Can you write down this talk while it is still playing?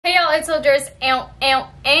Alright soldiers,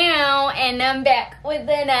 and I'm back with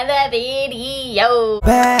another video.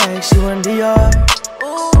 Back, she want Dior.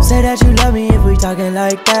 Say that you love me if we talking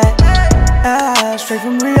like that. Straight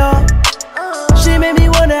from Rio. She made me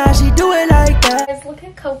wonder how she do it like that. Guys, look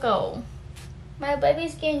at Coco. My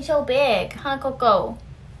baby's getting so big, huh Coco?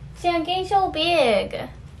 See, I'm getting so big.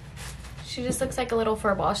 She just looks like a little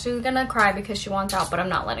fur ball. She's gonna cry because she wants out, but I'm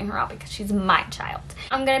not letting her out because she's my child.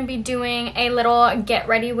 I'm gonna be doing a little get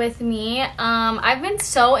ready with me. I've been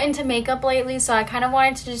so into makeup lately, so I kind of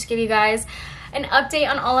wanted to just give you guys an update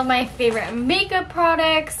on all of my favorite makeup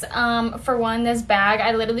products. For one, this bag,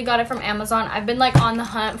 I literally got it from Amazon. I've been like on the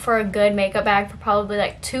hunt for a good makeup bag for probably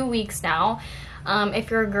like 2 weeks now.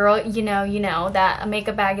 If you're a girl, you know that a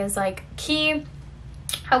makeup bag is like key.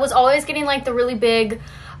 I was always getting like the really big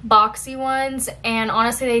boxy ones, and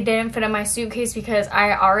honestly they didn't fit in my suitcase because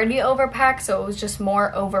I already overpacked, so it was just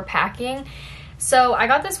more overpacking. So I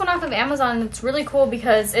got this one off of Amazon, and it's really cool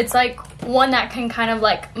because it's like one that can kind of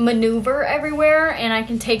like maneuver everywhere, and I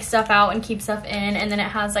can take stuff out and keep stuff in, and then it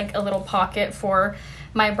has like a little pocket for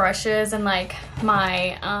my brushes and like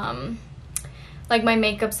my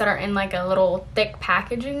makeups that are in like a little thick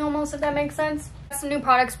packaging almost, if that makes sense. Some new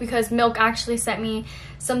products because Milk actually sent me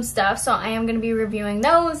some stuff, so I am going to be reviewing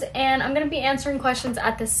those, and I'm going to be answering questions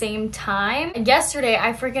at the same time. Yesterday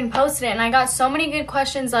I freaking posted it, and I got so many good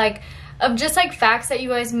questions like of just like facts that you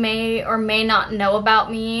guys may or may not know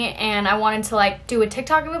about me, and I wanted to like do a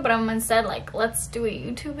TikTok of it, but I'm instead like, let's do a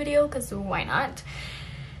YouTube video because why not?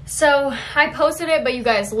 So I posted it, but you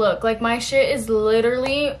guys look, like my shit is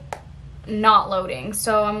literally not loading,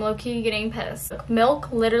 so I'm low-key getting pissed.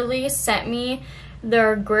 Milk literally sent me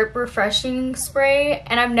their grip refreshing spray,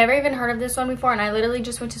 and I've never even heard of this one before, and I literally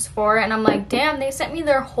just went to Sephora and I'm like, damn, they sent me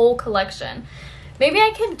their whole collection. Maybe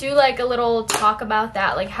I could do like a little talk about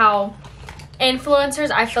that, like how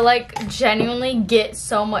influencers, I feel like, genuinely get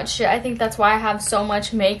so much shit. I think that's why I have so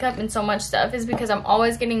much makeup and so much stuff, is because I'm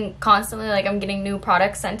always getting constantly, like, I'm getting new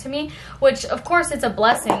products sent to me, which of course it's a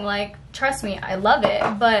blessing, like, trust me, I love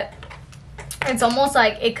it, but it's almost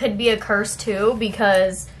like it could be a curse too,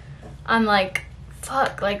 because I'm like,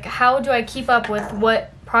 fuck, like how do I keep up with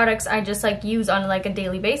what products I just like use on like a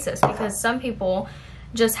daily basis? Because some people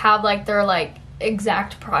just have like their like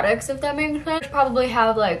exact products, if that makes sense. You probably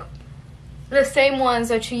have like the same ones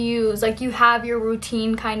that you use, like you have your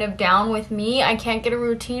routine kind of down. With me, I can't get a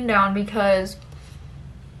routine down because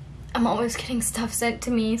I'm always getting stuff sent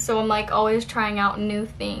to me, so I'm like always trying out new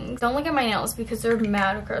things. Don't look at my nails because they're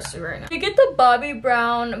mad crusty right now. You get the Bobbi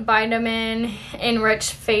Brown Vitamin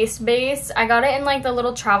Enriched Face Base. I got it in like the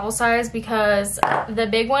little travel size because the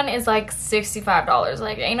big one is like $65.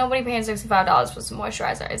 Like ain't nobody paying $65 for some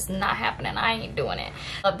moisturizer. It's not happening. I ain't doing it.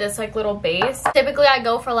 Love this like little base. Typically I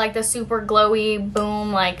go for like the super glowy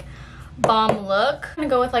boom like bomb look. I'm gonna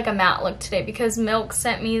go with like a matte look today because Milk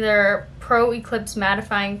sent me their Pro Eclipse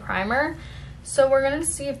Mattifying Primer, so we're gonna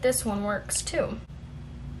see if this one works too.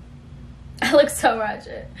 I look so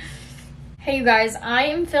ratchet. Hey you guys, I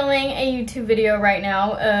am filming a YouTube video right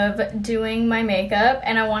now of doing my makeup,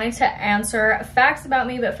 and I wanted to answer facts about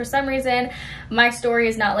me, but for some reason my story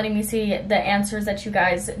is not letting me see the answers that you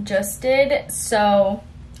guys just did, so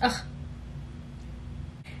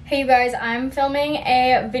Hey you guys, I'm filming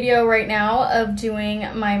a video right now of doing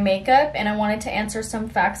my makeup, and I wanted to answer some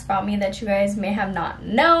facts about me that you guys may have not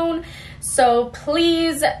known. So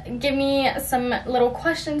please give me some little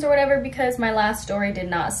questions or whatever, because my last story did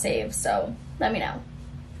not save, so let me know.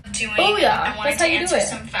 Oh yeah, that's how you do it.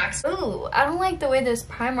 Some facts. Ooh, I don't like the way this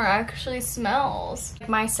primer actually smells.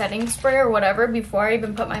 My setting spray or whatever before I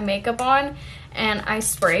even put my makeup on, and I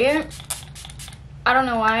spray it. I don't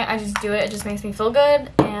know why, I just do it. It just makes me feel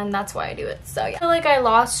good, and that's why I do it. So yeah, I feel like I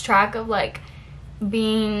lost track of like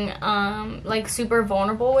being like super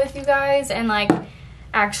vulnerable with you guys, and like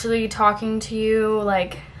actually talking to you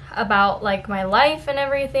like about like my life and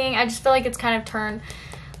everything. I just feel like it's kind of turned,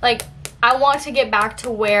 like I want to get back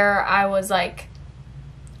to where I was like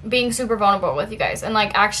being super vulnerable with you guys, and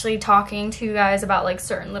like actually talking to you guys about like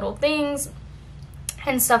certain little things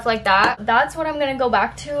and stuff like that. That's what I'm gonna go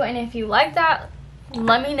back to, and if you like that,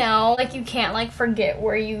 let me know. Like you can't like forget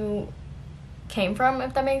where you came from,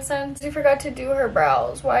 if that makes sense. She forgot to do her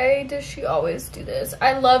brows. Why does she always do this?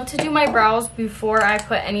 I love to do my brows before I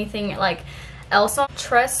put anything like else on.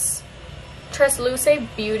 Tresluce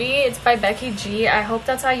Beauty, it's by Becky G. I hope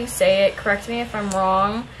that's how you say it. Correct me if I'm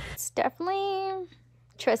wrong. It's definitely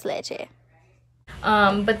Tresleche.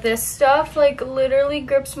 But this stuff like literally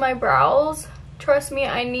grips my brows. Trust me,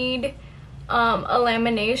 I need a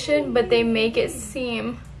lamination, but they make it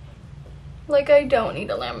seem Like, I don't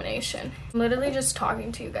need a lamination. I'm literally just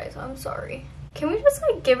talking to you guys. I'm sorry. Can we just,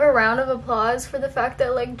 like, give a round of applause for the fact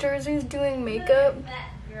that, like, Jersey's doing makeup?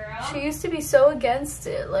 She used to be so against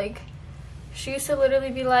it. Like, she used to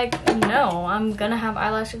literally be like, no, I'm gonna have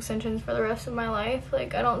eyelash extensions for the rest of my life.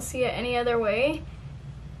 Like, I don't see it any other way.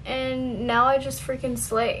 And now I just freaking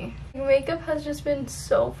slay. Makeup has just been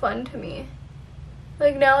so fun to me.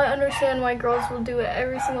 Like, now I understand why girls will do it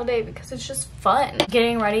every single day, because it's just fun.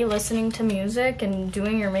 Getting ready, listening to music, and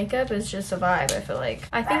doing your makeup is just a vibe, I feel like.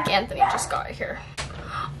 I think Anthony just got here.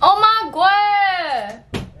 Oh my god!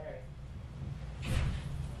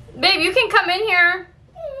 Babe, you can come in here.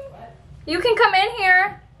 You can come in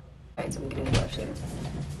here. Alright, so I'm getting blushing.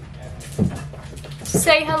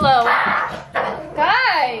 Say hello.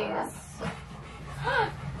 Guys!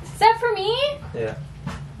 Is that for me? Yeah.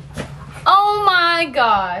 Oh my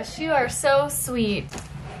gosh, you are so sweet.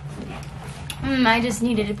 I just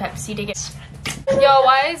needed a Pepsi to get. Yo,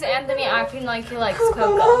 why is Anthony acting like he likes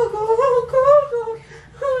Coco?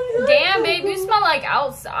 Damn, babe, you smell like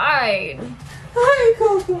outside. Hi,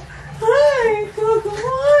 Coco. Hi, Coco.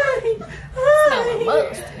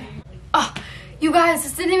 Hi. Oh, you guys,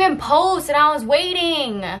 this didn't even post and I was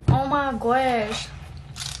waiting. Oh my gosh.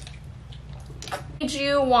 Did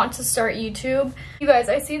you want to start YouTube? You guys,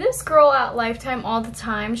 I see this girl at Lifetime all the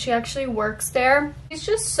time. She actually works there. She's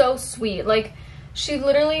just so sweet. Like, she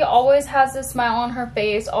literally always has a smile on her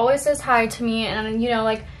face, always says hi to me, and you know,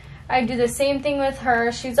 like, I do the same thing with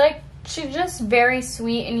her. She's just very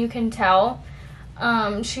sweet, and you can tell.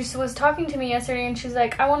 She was talking to me yesterday, and she's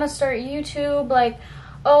like, I want to start YouTube. Like,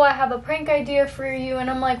 oh, I have a prank idea for you.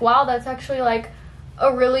 And I'm like, wow, that's actually like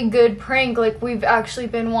a really good prank. Like, we've actually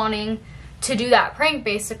been wanting to do that prank,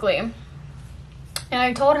 basically. And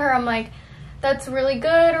I told her, I'm like, that's really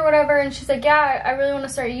good or whatever. And she's like, yeah, I really want to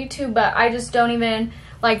start YouTube, but I just don't even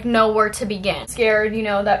like know where to begin. Scared, you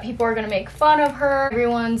know, that people are gonna make fun of her.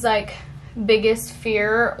 Everyone's like biggest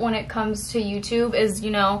fear when it comes to YouTube is, you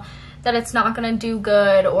know, that it's not gonna do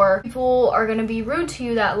good, or people are gonna be rude to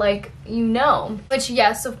you that, like, you know. Which,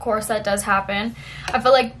 yes, of course, that does happen. I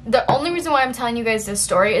feel like the only reason why I'm telling you guys this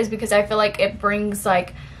story is because I feel like it brings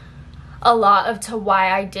like a lot of to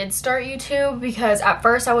why I did start YouTube, because at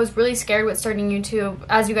first I was really scared with starting YouTube.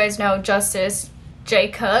 As you guys know, Justice J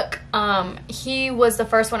Cook, he was the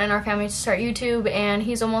first one in our family to start YouTube, and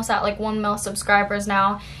he's almost at like 1 million subscribers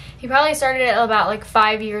now. He probably started it about like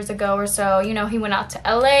 5 years ago or so. You know, he went out to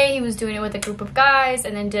LA, he was doing it with a group of guys,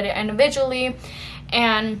 and then did it individually.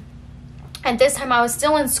 And at this time I was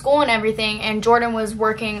still in school and everything, and Jordan was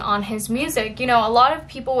working on his music. You know, a lot of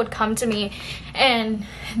people would come to me and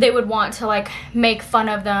they would want to like make fun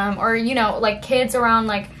of them, or, you know, like kids around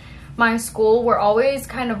like my school were always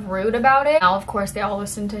kind of rude about it. Now, of course, they all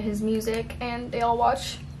listen to his music and they all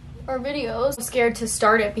watch our videos. I was scared to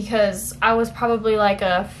start it because I was probably like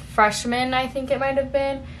a freshman, I think it might have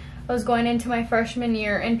been. I was going into my freshman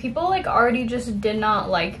year, and people like already just did not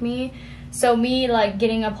like me. So me like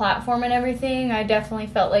getting a platform and everything, I definitely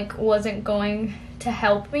felt like wasn't going to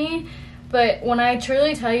help me. But when I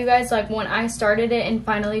truly tell you guys, like when I started it and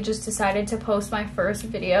finally just decided to post my first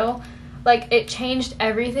video, like it changed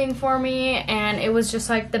everything for me, and it was just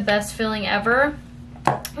like the best feeling ever.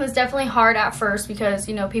 It was definitely hard at first because,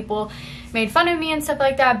 you know, people made fun of me and stuff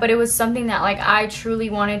like that, but it was something that like I truly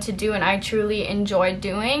wanted to do and I truly enjoyed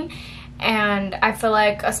doing. And I feel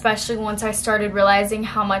like, especially once I started realizing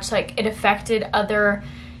how much like it affected other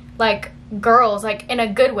like girls, like in a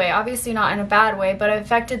good way, obviously not in a bad way, but it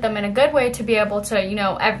affected them in a good way, to be able to, you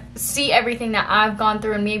know, see everything that I've gone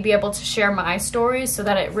through and me be able to share my stories, so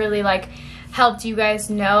that it really like helped you guys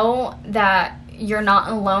know that you're not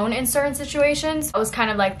alone in certain situations. It was kind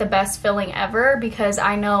of like the best feeling ever, because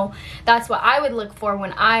I know that's what I would look for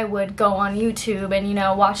when I would go on YouTube and, you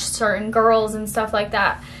know, watch certain girls and stuff like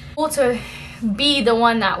that. Cool to be the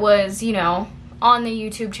one that was, you know, on the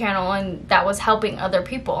YouTube channel and that was helping other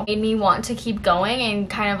people. It made me want to keep going and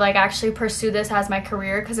kind of like actually pursue this as my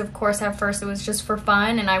career, because of course at first it was just for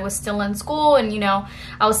fun and I was still in school, and, you know,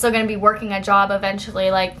 I was still going to be working a job eventually.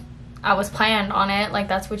 Like, I was planned on it, like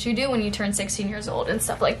that's what you do when you turn 16 years old and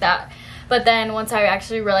stuff like that. But then once I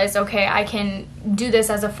actually realized, okay, I can do this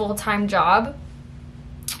as a full-time job,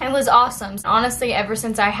 it was awesome. Honestly, ever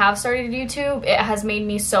since I have started YouTube, it has made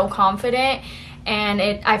me so confident, and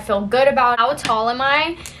I feel good about it. How tall am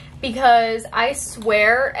I? Because I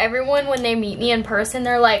swear everyone, when they meet me in person,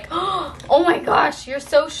 they're like, oh my gosh, you're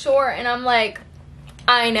so short. And I'm like,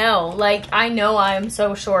 I know, like, I know I'm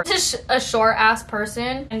so short. Just a short ass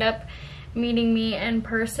person. End up meeting me in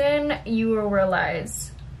person, you will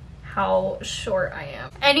realize how short I am.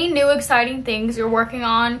 Any new exciting things you're working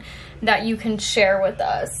on, that you can share with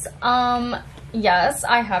us. Yes,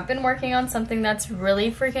 I have been working on something that's really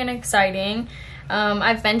freaking exciting.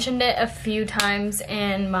 I've mentioned it a few times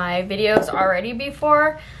in my videos already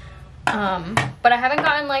before, but I haven't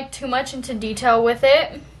gotten like too much into detail with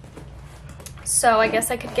it. So I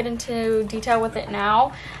guess I could get into detail with it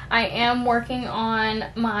now. I am working on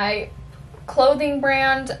my clothing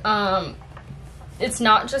brand. It's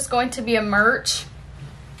not just going to be a merch,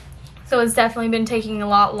 so it's definitely been taking a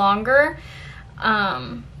lot longer.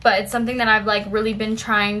 But it's something that I've like really been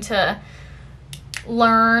trying to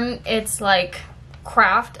learn. It's like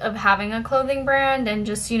craft of having a clothing brand, and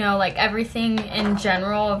just, you know, like everything in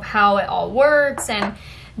general of how it all works, and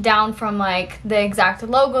down from like the exact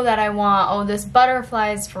logo that I want. Oh, this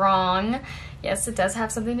butterfly is wrong. Yes, it does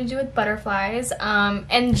have something to do with butterflies.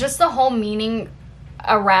 And just the whole meaning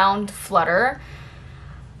around Flutter.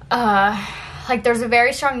 Like there's a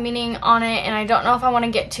very strong meaning on it, and I don't know if I want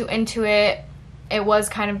to get too into it. It was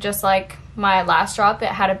kind of just like my last drop. It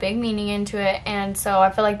had a big meaning into it, and so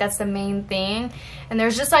I feel like that's the main thing. And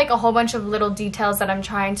there's just like a whole bunch of little details that I'm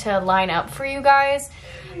trying to line up for you guys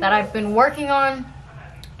that I've been working on.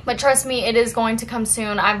 But trust me, it is going to come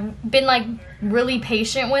soon. I've been like really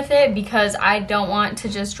patient with it because I don't want to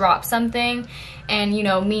just drop something and, you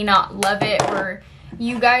know, me not love it or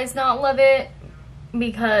you guys not love it,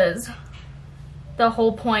 because the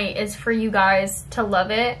whole point is for you guys to love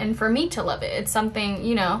it and for me to love it. It's something,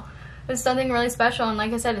 you know, it's something really special. And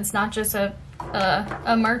like I said, it's not just a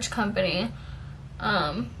merch company.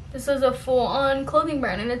 This is a full-on clothing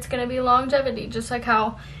brand, and it's gonna be longevity, just like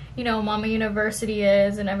how, you know, Mama University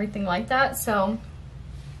is and everything like that. So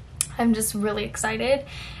I'm just really excited,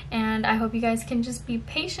 and I hope you guys can just be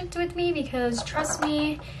patient with me, because trust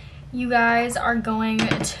me, you guys are going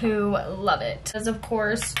to love it. Because of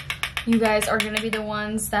course, you guys are going to be the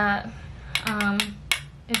ones that,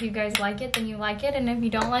 if you guys like it, then you like it, and if you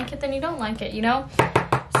don't like it, then you don't like it, you know?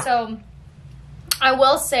 So I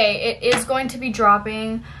will say it is going to be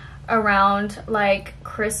dropping around like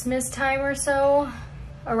Christmas time or so.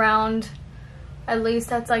 Around, at least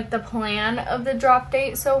that's like the plan of the drop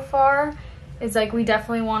date so far, is like we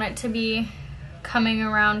definitely want it to be coming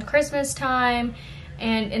around Christmas time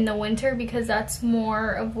and in the winter, because that's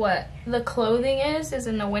more of what the clothing is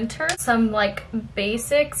in the winter. Some like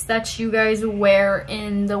basics that you guys wear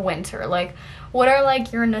in the winter. Like, what are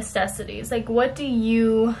like your necessities? Like, what do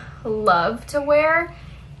you love to wear?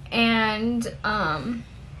 And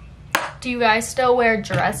do you guys still wear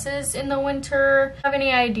dresses in the winter? Have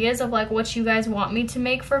any ideas of like what you guys want me to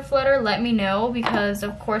make for Flutter? Let me know, because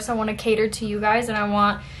of course I want to cater to you guys, and I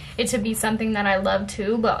want it to be something that I love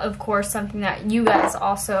too, but of course something that you guys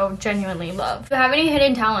also genuinely love. Do you have any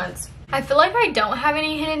hidden talents? I feel like I don't have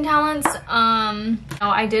any hidden talents.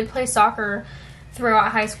 I did play soccer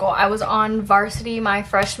throughout high school. I was on varsity my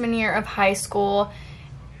freshman year of high school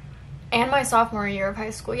and my sophomore year of high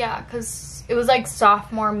school. Yeah, because it was like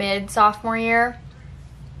mid-sophomore year.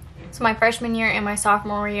 So my freshman year and my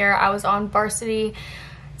sophomore year, I was on varsity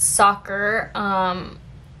soccer, and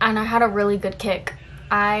I had a really good kick.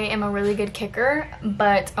 I am a really good kicker,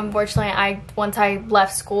 but unfortunately, once I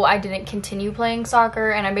left school, I didn't continue playing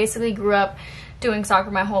soccer, and I basically grew up doing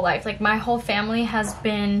soccer my whole life. Like, my whole family has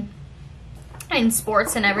been in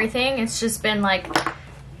sports and everything. It's just been like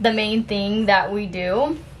the main thing that we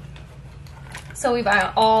do. So we've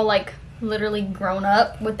all like literally grown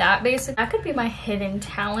up with that basically. That could be my hidden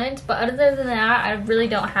talent, but other than that, I really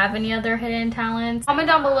don't have any other hidden talents. Comment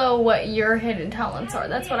down below what your hidden talents are.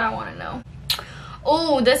 That's what I want to know.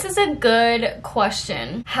 Oh, this is a good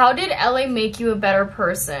question. How did LA make you a better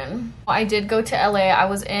person? I did go to LA. I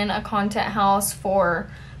was in a content house for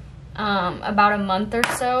about a month or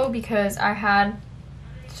so, because I had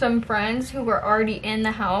some friends who were already in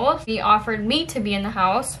the house. He offered me to be in the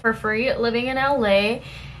house for free living in LA,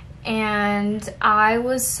 and I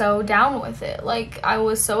was so down with it. Like, I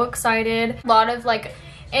was so excited. A lot of like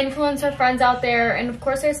influencer friends out there, and of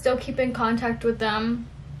course I still keep in contact with them.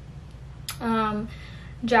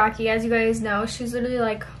 Jackie, as you guys know, she's literally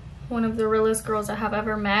like one of the realest girls I have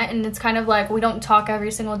ever met, and it's kind of like we don't talk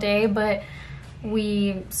every single day, but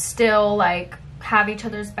we still like have each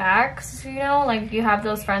other's backs, you know? Like, you have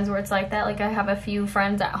those friends where it's like that. Like, I have a few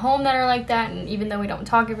friends at home that are like that, and even though we don't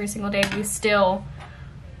talk every single day, we still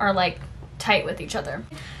are like tight with each other.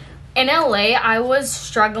 In LA, I was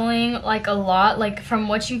struggling like a lot, like from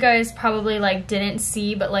what you guys probably like didn't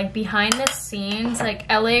see, but like behind the scenes, like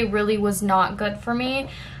LA really was not good for me.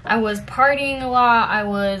 I was partying a lot. I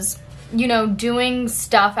was, you know, doing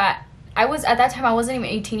stuff at that time I wasn't even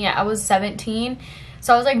 18 yet. I was 17.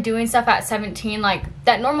 So I was like doing stuff at 17, like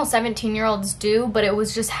that normal 17-year-olds do, but it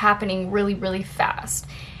was just happening really, really fast.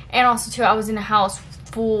 And also too, I was in a house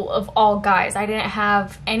full of all guys. I didn't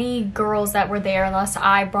have any girls that were there unless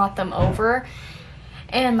I brought them over.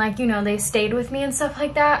 And like, you know, they stayed with me and stuff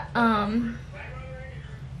like that.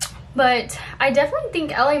 But I definitely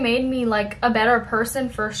think LA made me like a better person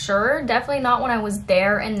for sure. Definitely not when I was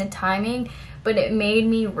there and the timing, but it made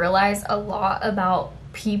me realize a lot about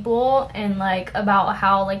people and like about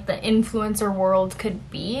how like the influencer world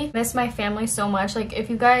could be. I miss my family so much. Like if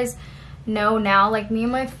you guys know now, like me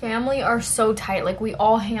and my family are so tight. Like we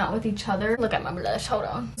all hang out with each other. Look at my blush, hold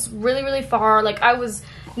on. It's really, really far. Like I was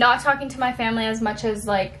not talking to my family as much as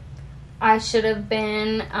like I should have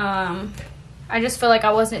been. I just feel like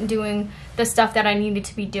I wasn't doing the stuff that I needed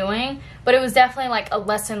to be doing, but it was definitely like a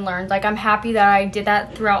lesson learned. Like I'm happy that I did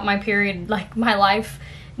that throughout my period, like my life,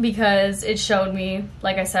 because it showed me,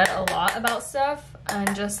 like I said, a lot about stuff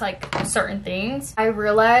and just like certain things. I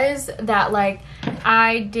realized that like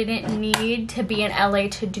I didn't need to be in LA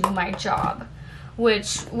to do my job,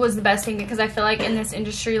 which was the best thing, because I feel like in this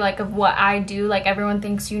industry, like of what I do, like everyone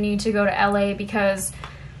thinks you need to go to LA because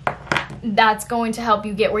that's going to help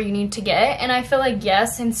you get where you need to get. And I feel like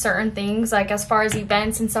yes, in certain things, like as far as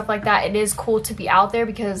events and stuff like that, it is cool to be out there,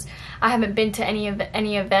 because I haven't been to any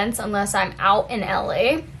events unless I'm out in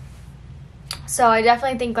LA. So I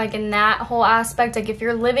definitely think like in that whole aspect, like if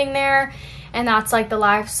you're living there and that's like the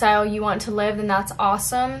lifestyle you want to live, then that's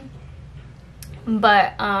awesome.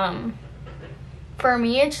 But for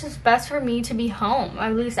me, it's just best for me to be home,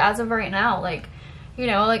 at least as of right now. Like, you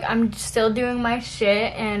know, like I'm still doing my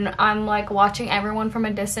shit and I'm like watching everyone from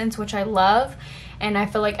a distance, which I love. And I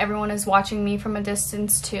feel like everyone is watching me from a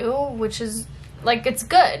distance too, which is like, it's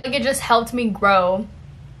good. Like it just helped me grow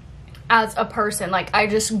as a person. Like I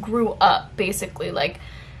just grew up basically. Like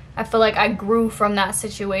I feel like I grew from that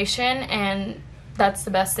situation, and that's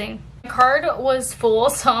the best thing. My card was full,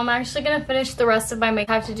 so I'm actually gonna finish the rest of my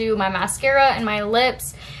makeup. I have to do my mascara and my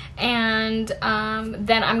lips, and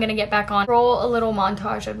then I'm gonna get back on. Roll a little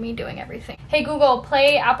montage of me doing everything. Hey Google,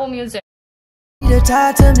 play Apple Music.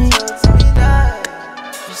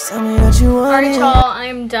 Alright y'all,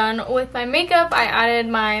 I'm done with my makeup. I added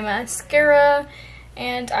my mascara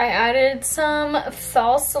and I added some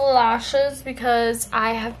false lashes because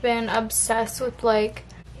I have been obsessed with like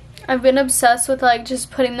just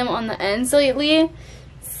putting them on the ends lately.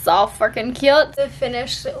 So freaking cute. The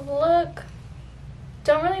finished look.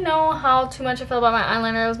 Don't really know how too much I feel about my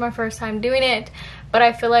eyeliner. It was my first time doing it, but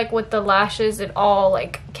I feel like with the lashes it all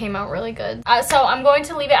like came out really good. So I'm going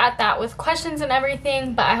to leave it at that with questions and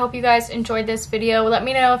everything, but I hope you guys enjoyed this video. Let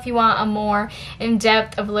me know if you want a more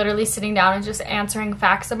in-depth of literally sitting down and just answering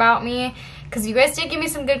facts about me, because you guys did give me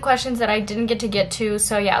some good questions that I didn't get to.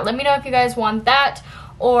 So yeah, let me know if you guys want that,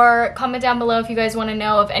 or comment down below if you guys want to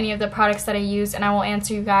know of any of the products that I use, and I will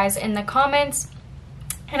answer you guys in the comments.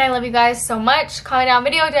 And I love you guys so much. Comment down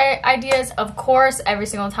video ideas, of course. Every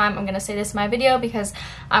single time I'm going to say this in my video because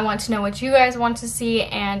I want to know what you guys want to see.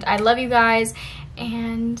 And I love you guys.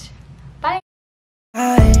 And bye.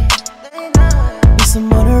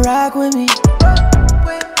 Someone to rock with me.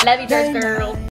 Love you, Jerz girl.